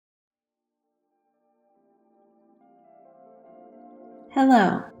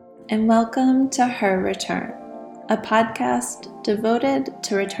Hello, and welcome to Her Return, a podcast devoted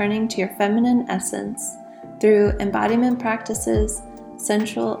to returning to your feminine essence through embodiment practices,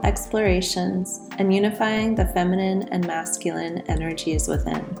 sensual explorations, and unifying the feminine and masculine energies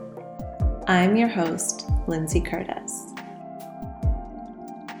within. I'm your host, Lindsay Curtis.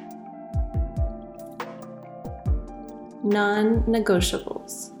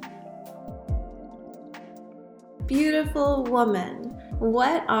 Non-negotiables. Beautiful woman,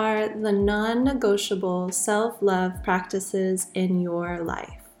 what are the non-negotiable self-love practices in your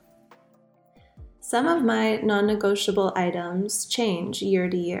life? Some of my non-negotiable items change year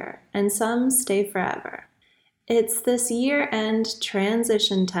to year, and some stay forever. It's this year-end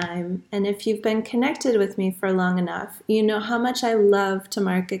transition time, and if you've been connected with me for long enough, you know how much I love to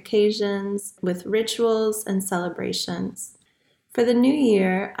mark occasions with rituals and celebrations. For the new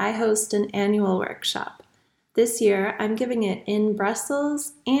year, I host an annual workshop. This year, I'm giving it in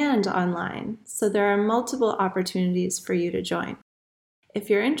Brussels and online, so there are multiple opportunities for you to join. If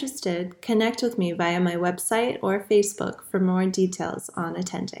you're interested, connect with me via my website or Facebook for more details on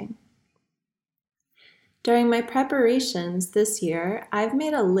attending. During my preparations this year, I've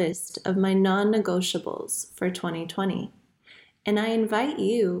made a list of my non-negotiables for 2020, and I invite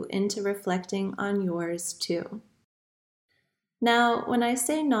you into reflecting on yours too. Now, when I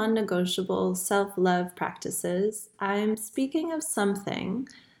say non-negotiable self-love practices, I'm speaking of something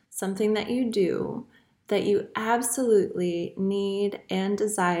that you do that you absolutely need and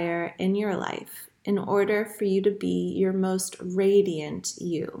desire in your life in order for you to be your most radiant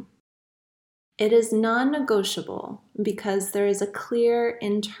you. It is non-negotiable because there is a clear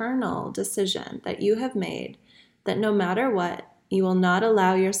internal decision that you have made that no matter what, you will not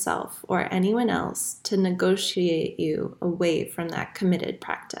allow yourself or anyone else to negotiate you away from that committed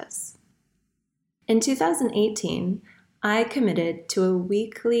practice. In 2018, I committed to a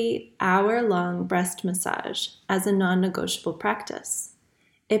weekly hour-long breast massage as a non-negotiable practice.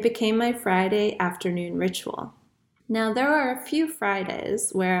 It became my Friday afternoon ritual. Now, there are a few Fridays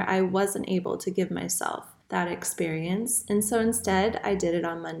where I wasn't able to give myself that experience, and so instead I did it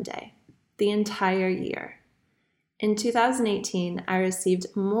on Monday, the entire year. In 2018, I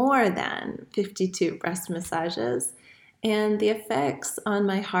received more than 52 breast massages, and the effects on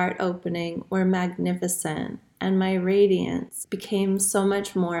my heart opening were magnificent, and my radiance became so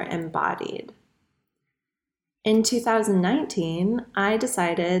much more embodied. In 2019, I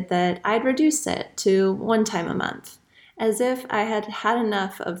decided that I'd reduce it to one time a month, as if I had had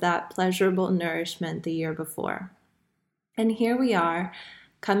enough of that pleasurable nourishment the year before. And here we are,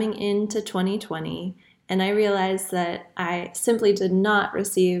 coming into 2020, and I realized that I simply did not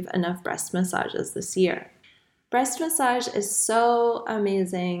receive enough breast massages this year. Breast massage is so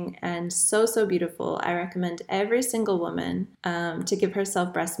amazing and so beautiful. I recommend every single woman to give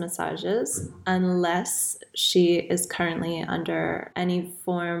herself breast massages unless she is currently under any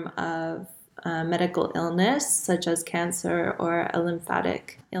form of medical illness, such as cancer or a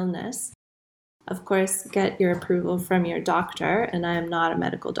lymphatic illness. Of course, get your approval from your doctor, and I am not a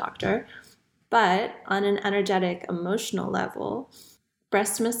medical doctor. But on an energetic, emotional level,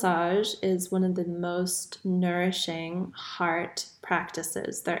 breast massage is one of the most nourishing heart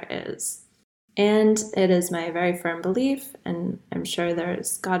practices there is. And it is my very firm belief, and I'm sure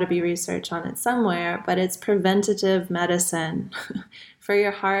there's got to be research on it somewhere, but it's preventative medicine for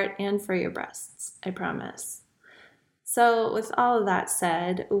your heart and for your breasts, I promise. So with all of that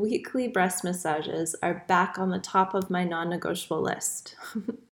said, weekly breast massages are back on the top of my non-negotiable list.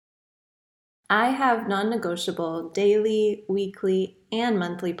 I have non-negotiable daily, weekly, and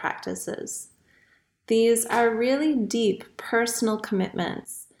monthly practices. These are really deep personal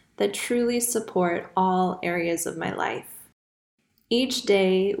commitments that truly support all areas of my life. Each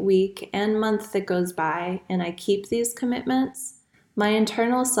day, week, and month that goes by and I keep these commitments, my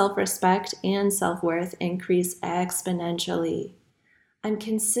internal self-respect and self-worth increase exponentially. I'm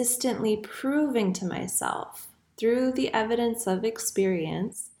consistently proving to myself through the evidence of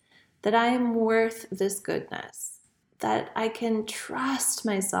experience that I am worth this goodness, that I can trust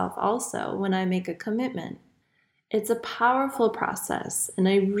myself also when I make a commitment. It's a powerful process, and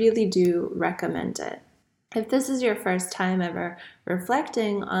I really do recommend it. If this is your first time ever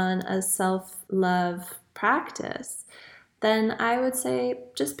reflecting on a self-love practice, then I would say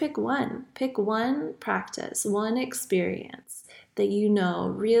just pick one. Pick one practice, one experience that you know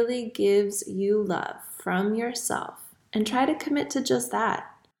really gives you love from yourself, and try to commit to just that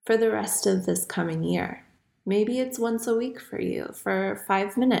for the rest of this coming year. Maybe it's once a week for you for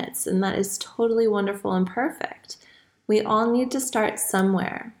 5 minutes, and that is totally wonderful and perfect. We all need to start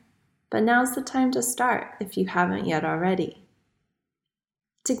somewhere, but now's the time to start if you haven't yet already.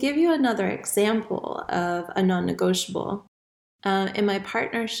 To give you another example of a non-negotiable, in my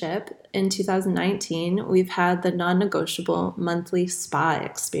partnership in 2019, we've had the non-negotiable monthly spa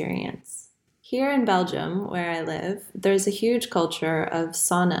experience. Here in Belgium, where I live, there's a huge culture of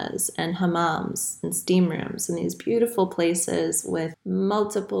saunas and hammams and steam rooms and these beautiful places with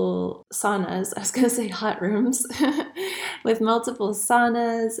multiple saunas. I was going to say hot rooms, with multiple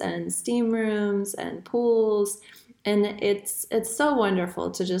saunas and steam rooms and pools. And it's so wonderful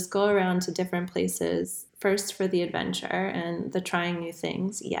to just go around to different places, first for the adventure and the trying new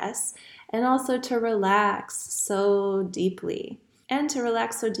things, yes, and also to relax so deeply. And to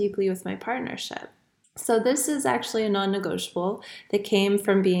relax so deeply with my partnership. So this is actually a non-negotiable that came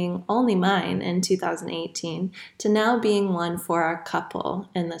from being only mine in 2018 to now being one for our couple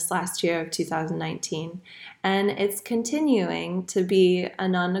in this last year of 2019. And it's continuing to be a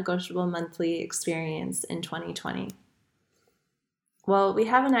non-negotiable monthly experience in 2020. Well, we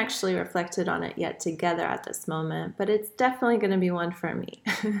haven't actually reflected on it yet together at this moment, but it's definitely going to be one for me.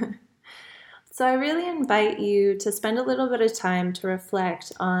 So I really invite you to spend a little bit of time to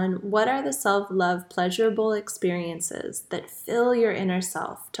reflect on what are the self-love pleasurable experiences that fill your inner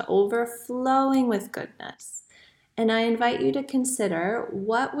self to overflowing with goodness. And I invite you to consider,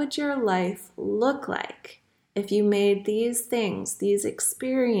 what would your life look like if you made these things, these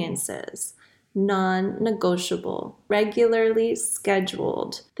experiences, non-negotiable, regularly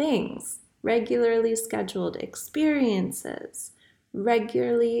scheduled things, regularly scheduled experiences,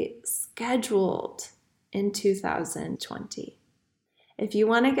 regularly scheduled in 2020. If you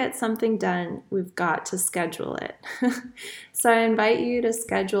want to get something done, we've got to schedule it. So I invite you to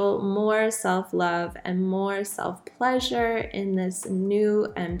schedule more self-love and more self-pleasure in this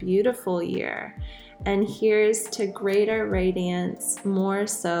new and beautiful year. And here's to greater radiance, more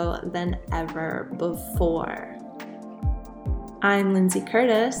so than ever before. I'm Lindsay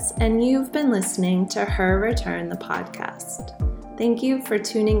Curtis, and you've been listening to Her Return, the podcast. Thank you for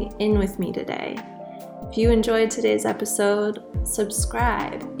tuning in with me today. If you enjoyed today's episode,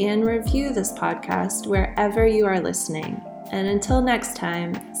 subscribe and review this podcast wherever you are listening. And until next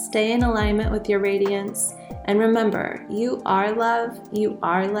time, stay in alignment with your radiance. And remember, you are love, you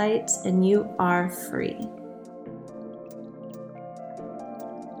are light, and you are free.